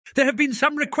There have been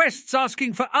some requests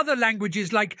asking for other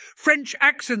languages like French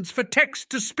accents for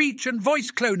text-to-speech and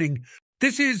voice cloning.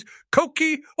 This is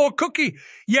Koki or Cookie.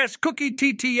 Yes, Cookie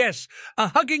TTS, a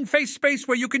hugging face space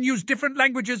where you can use different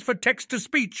languages for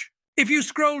text-to-speech. If you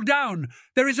scroll down,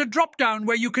 there is a drop-down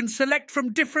where you can select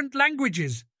from different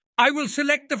languages. I will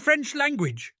select the French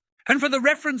language. And for the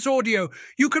reference audio,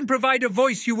 you can provide a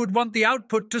voice you would want the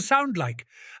output to sound like.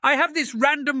 I have this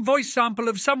random voice sample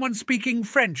of someone speaking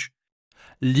French.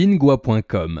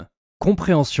 Lingua.com.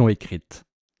 Compréhension écrite.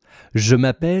 Je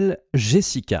m'appelle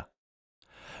Jessica.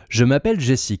 Je m'appelle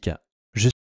Jessica.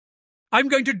 I'm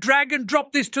going to drag and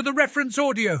drop this to the reference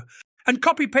audio and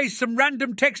copy-paste some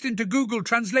random text into Google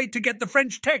Translate to get the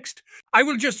French text. I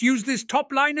will just use this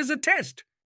top line as a test.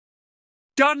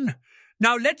 Done.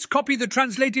 Now let's copy the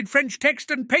translated French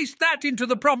text and paste that into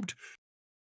the prompt.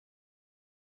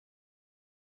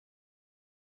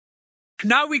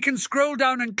 Now we can scroll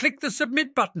down and click the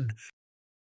Submit button.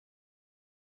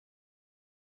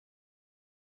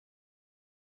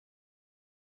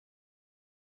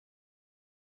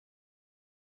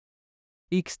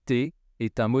 XT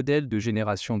est un modèle de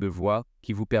génération de voix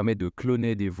qui vous permet de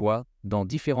cloner des voix dans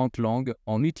différentes langues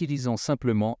en utilisant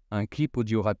simplement un clip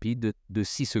audio rapide de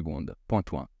 6 secondes.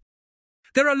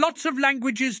 There are lots of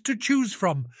languages to choose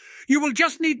from. You will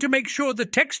just need to make sure the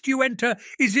text you enter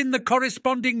is in the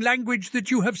corresponding language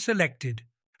that you have selected.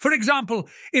 For example,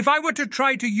 if I were to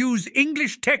try to use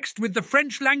English text with the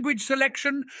French language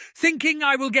selection, thinking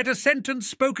I will get a sentence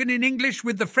spoken in English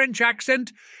with the French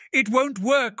accent, it won't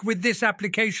work with this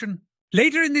application.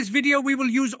 Later in this video, we will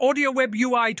use Audio Web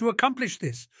UI to accomplish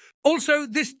this. Also,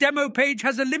 this demo page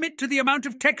has a limit to the amount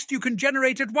of text you can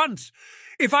generate at once.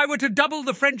 If I were to double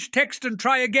the French text and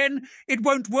try again, it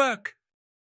won't work.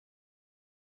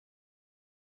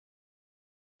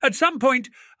 At some point,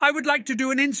 I would like to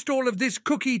do an install of this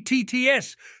cookie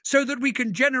TTS so that we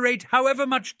can generate however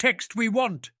much text we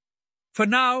want. For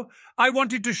now, I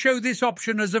wanted to show this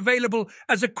option as available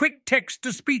as a quick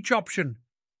text-to-speech option.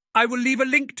 I will leave a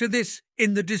link to this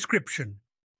in the description.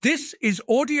 This is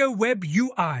Audio Web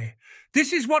UI.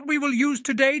 This is what we will use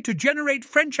today to generate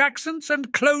French accents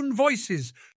and clone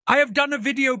voices. I have done a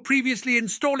video previously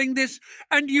installing this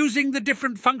and using the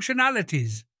different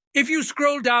functionalities. If you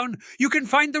scroll down, you can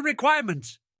find the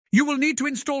requirements. You will need to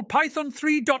install Python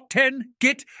 3.10,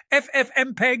 Git,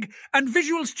 FFmpeg, and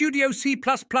Visual Studio C++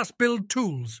 build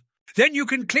tools. Then you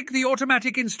can click the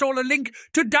automatic installer link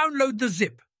to download the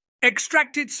zip.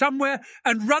 Extract it somewhere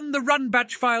and run the run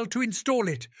batch file to install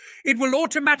it. It will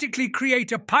automatically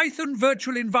create a Python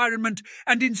virtual environment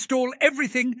and install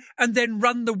everything and then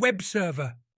run the web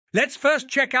server. Let's first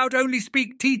check out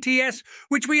OnlySpeakTTS,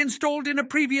 which we installed in a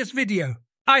previous video.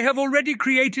 I have already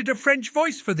created a French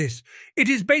voice for this. It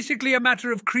is basically a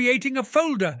matter of creating a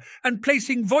folder and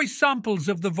placing voice samples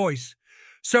of the voice.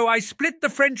 So I split the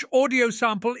French audio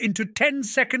sample into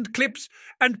 10-second clips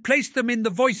and placed them in the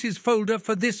Voices folder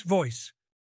for this voice.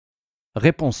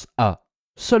 Réponse A.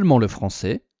 Seulement le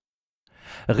français.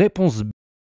 Réponse B.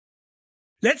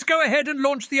 Let's go ahead and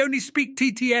launch the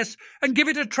OnlySpeakTTS and give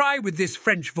it a try with this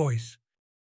French voice.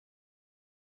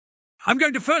 I'm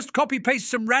going to first copy-paste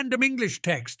some random English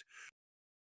text.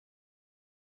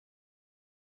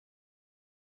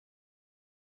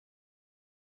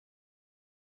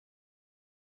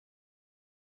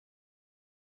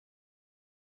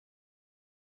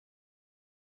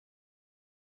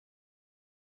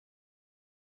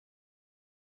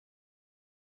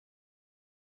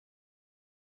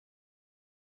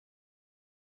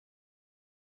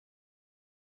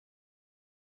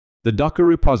 The Docker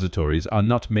repositories are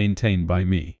not maintained by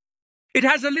me. It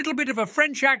has a little bit of a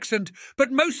French accent,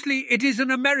 but mostly it is an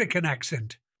American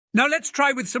accent. Now let's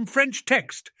try with some French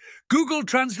text. Google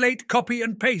Translate, copy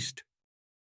and paste.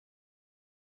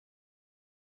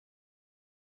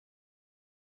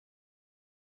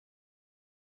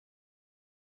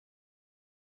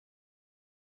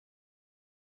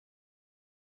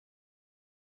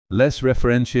 Les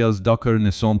référentiels Docker ne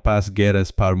sont pas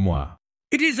guerres par moi.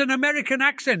 It is an American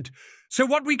accent, so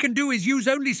what we can do is use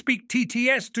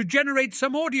OnlySpeakTTS to generate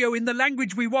some audio in the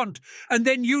language we want, and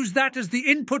then use that as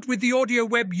the input with the Audio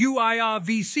Web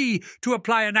UIRVC to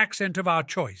apply an accent of our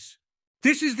choice.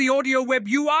 This is the Audio Web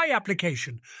UI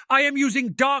application. I am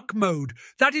using dark mode.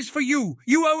 That is for you.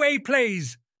 UOA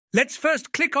plays. Let's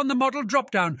first click on the model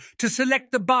dropdown to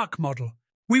select the Bark model.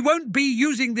 We won't be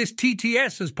using this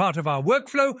TTS as part of our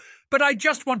workflow, but I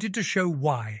just wanted to show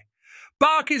why.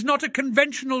 Bark is not a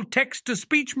conventional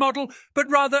text-to-speech model, but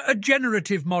rather a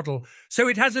generative model, so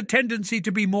it has a tendency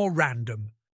to be more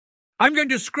random. I'm going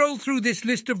to scroll through this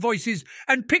list of voices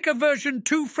and pick a version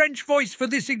 2 French voice for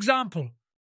this example.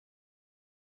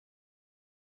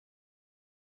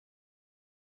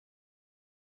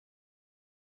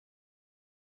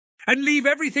 and leave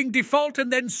everything default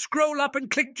and then scroll up and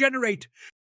click Generate.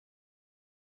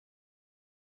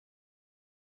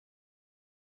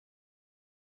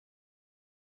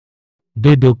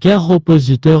 De quel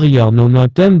repositorium non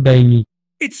entend baini?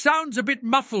 It sounds a bit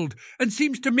muffled and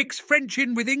seems to mix French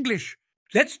in with English.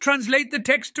 Let's translate the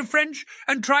text to French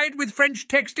and try it with French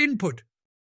text input.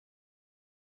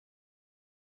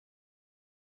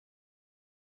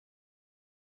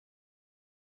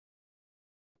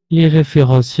 Les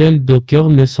référentiels Docker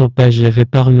ne sont pas gérés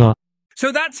par moi.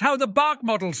 So that's how the Bark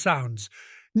model sounds.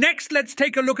 Next, let's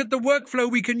take a look at the workflow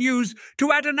we can use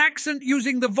to add an accent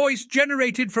using the voice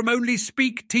generated from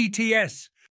OnlySpeakTTS.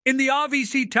 In the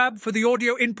RVC tab for the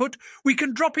audio input, we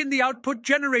can drop in the output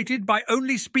generated by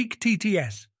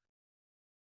OnlySpeakTTS.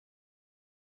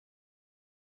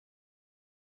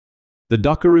 The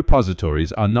Docker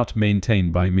repositories are not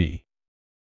maintained by me.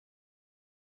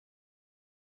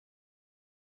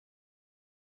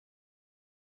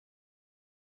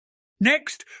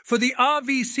 Next, for the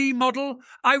RVC model,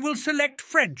 I will select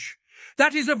French.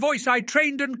 That is a voice I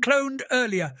trained and cloned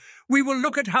earlier. We will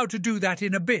look at how to do that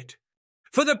in a bit.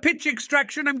 For the pitch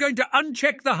extraction, I'm going to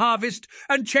uncheck the harvest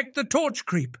and check the torch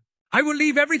creep. I will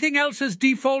leave everything else as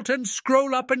default and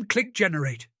scroll up and click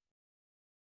Generate.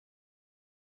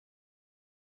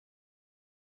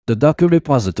 The Docker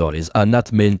repositories are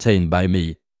not maintained by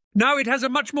me. Now it has a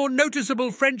much more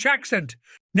noticeable French accent.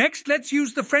 Next, let's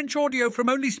use the French audio from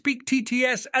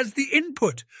OnlySpeakTTS as the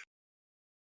input.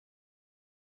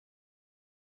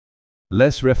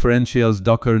 Les référentiels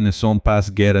Docker ne sont pas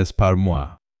gérés par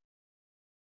moi.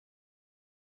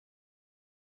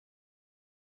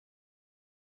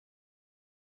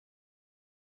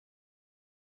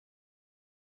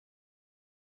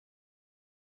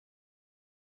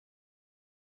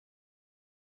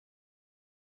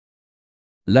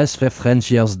 Les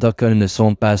référentiels Docker ne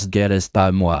sont pas gérés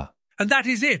par moi. And that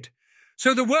is it.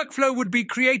 So the workflow would be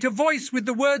create a voice with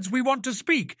the words we want to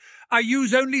speak. I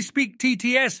use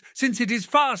OnlySpeakTTS since it is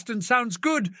fast and sounds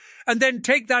good, and then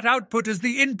take that output as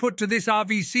the input to this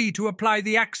RVC to apply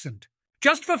the accent.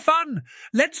 Just for fun,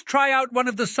 let's try out one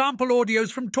of the sample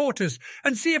audios from Tortoise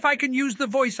and see if I can use the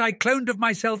voice I cloned of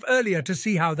myself earlier to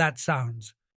see how that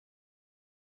sounds.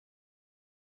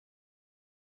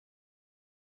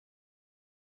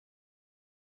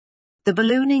 The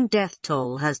ballooning death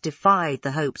toll has defied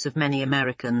the hopes of many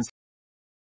Americans.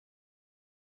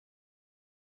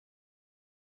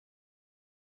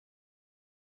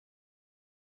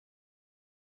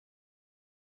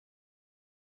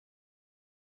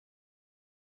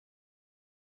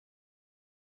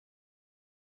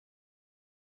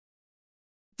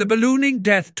 The ballooning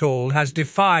death toll has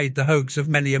defied the hopes of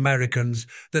many Americans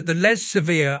that the less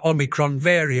severe Omicron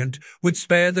variant would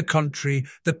spare the country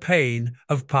the pain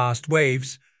of past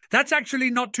waves. That's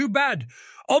actually not too bad.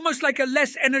 Almost like a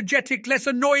less energetic, less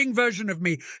annoying version of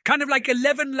me, kind of like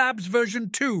 11 Labs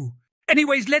version 2.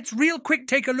 Anyways, let's real quick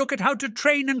take a look at how to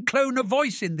train and clone a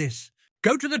voice in this.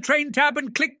 Go to the Train tab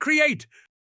and click Create.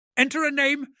 Enter a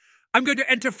name. I'm going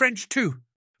to enter French 2.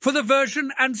 For the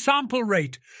version and sample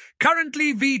rate,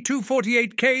 currently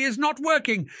V248K is not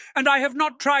working, and I have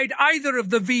not tried either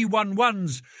of the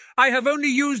V11s. I have only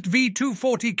used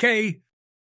V240K.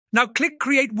 Now click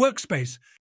Create Workspace.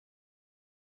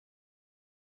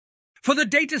 For the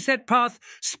dataset path,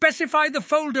 specify the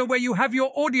folder where you have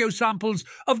your audio samples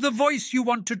of the voice you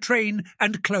want to train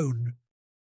and clone.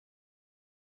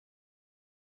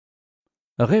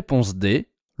 Réponse D,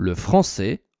 le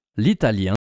français,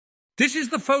 l'italien. This is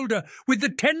the folder with the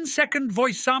 10-second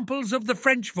voice samples of the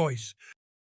French voice.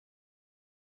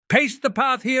 Paste the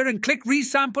path here and click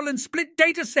Resample and Split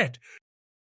Dataset.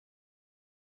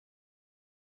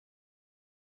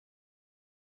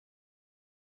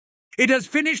 It has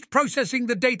finished processing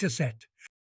the dataset.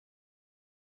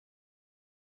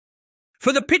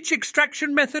 For the pitch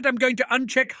extraction method, I'm going to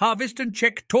uncheck Harvest and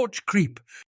check Torch Creep.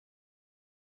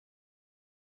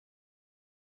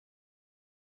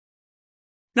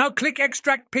 Now click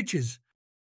Extract Pitches.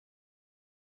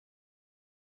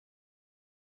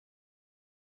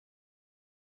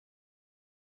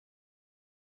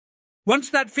 Once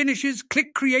that finishes,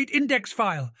 click Create Index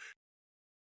File.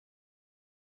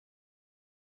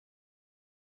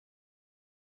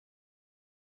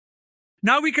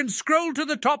 Now we can scroll to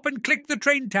the top and click the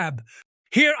Train tab.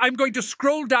 Here I'm going to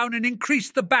scroll down and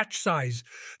increase the batch size.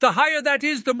 The higher that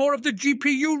is, the more of the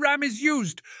GPU RAM is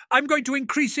used. I'm going to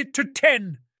increase it to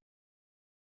 10.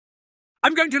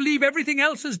 I'm going to leave everything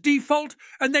else as default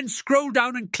and then scroll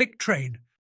down and click Train.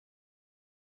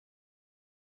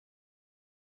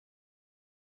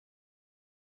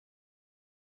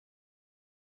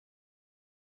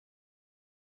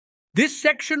 This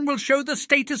section will show the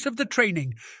status of the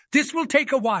training. This will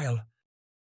take a while.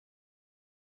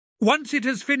 Once it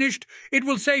has finished, it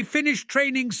will say Finish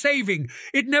Training Saving.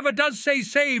 It never does say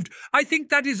saved. I think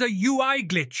that is a UI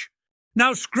glitch.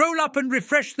 Now scroll up and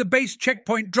refresh the base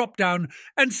checkpoint drop-down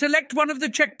and select one of the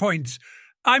checkpoints.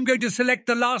 I'm going to select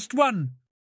the last one.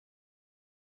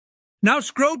 Now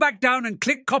scroll back down and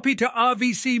click Copy to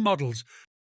RVC Models.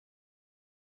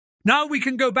 Now we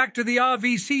can go back to the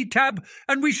RVC tab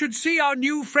and we should see our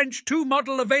new French 2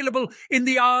 model available in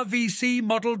the RVC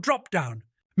model drop-down.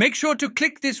 Make sure to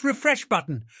click this refresh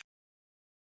button.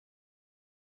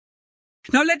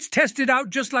 Now let's test it out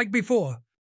just like before.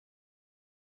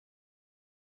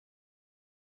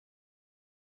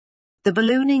 The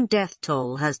ballooning death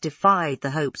toll has defied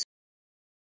the hopes.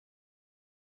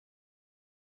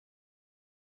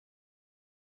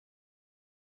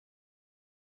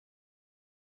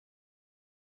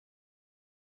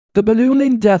 The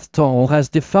ballooning death toll has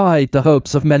defied the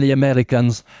hopes of many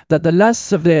Americans that the less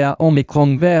severe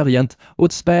Omicron variant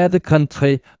would spare the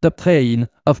country the pain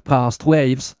of past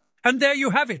waves. And there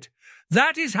you have it.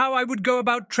 That is how I would go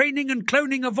about training and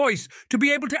cloning a voice to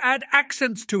be able to add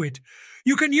accents to it.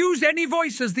 You can use any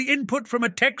voice as the input from a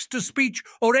text-to-speech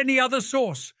or any other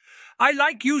source. I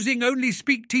like using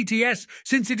OnlySpeakTTS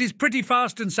since it is pretty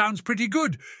fast and sounds pretty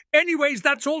good. Anyways,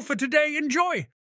 that's all for today. Enjoy!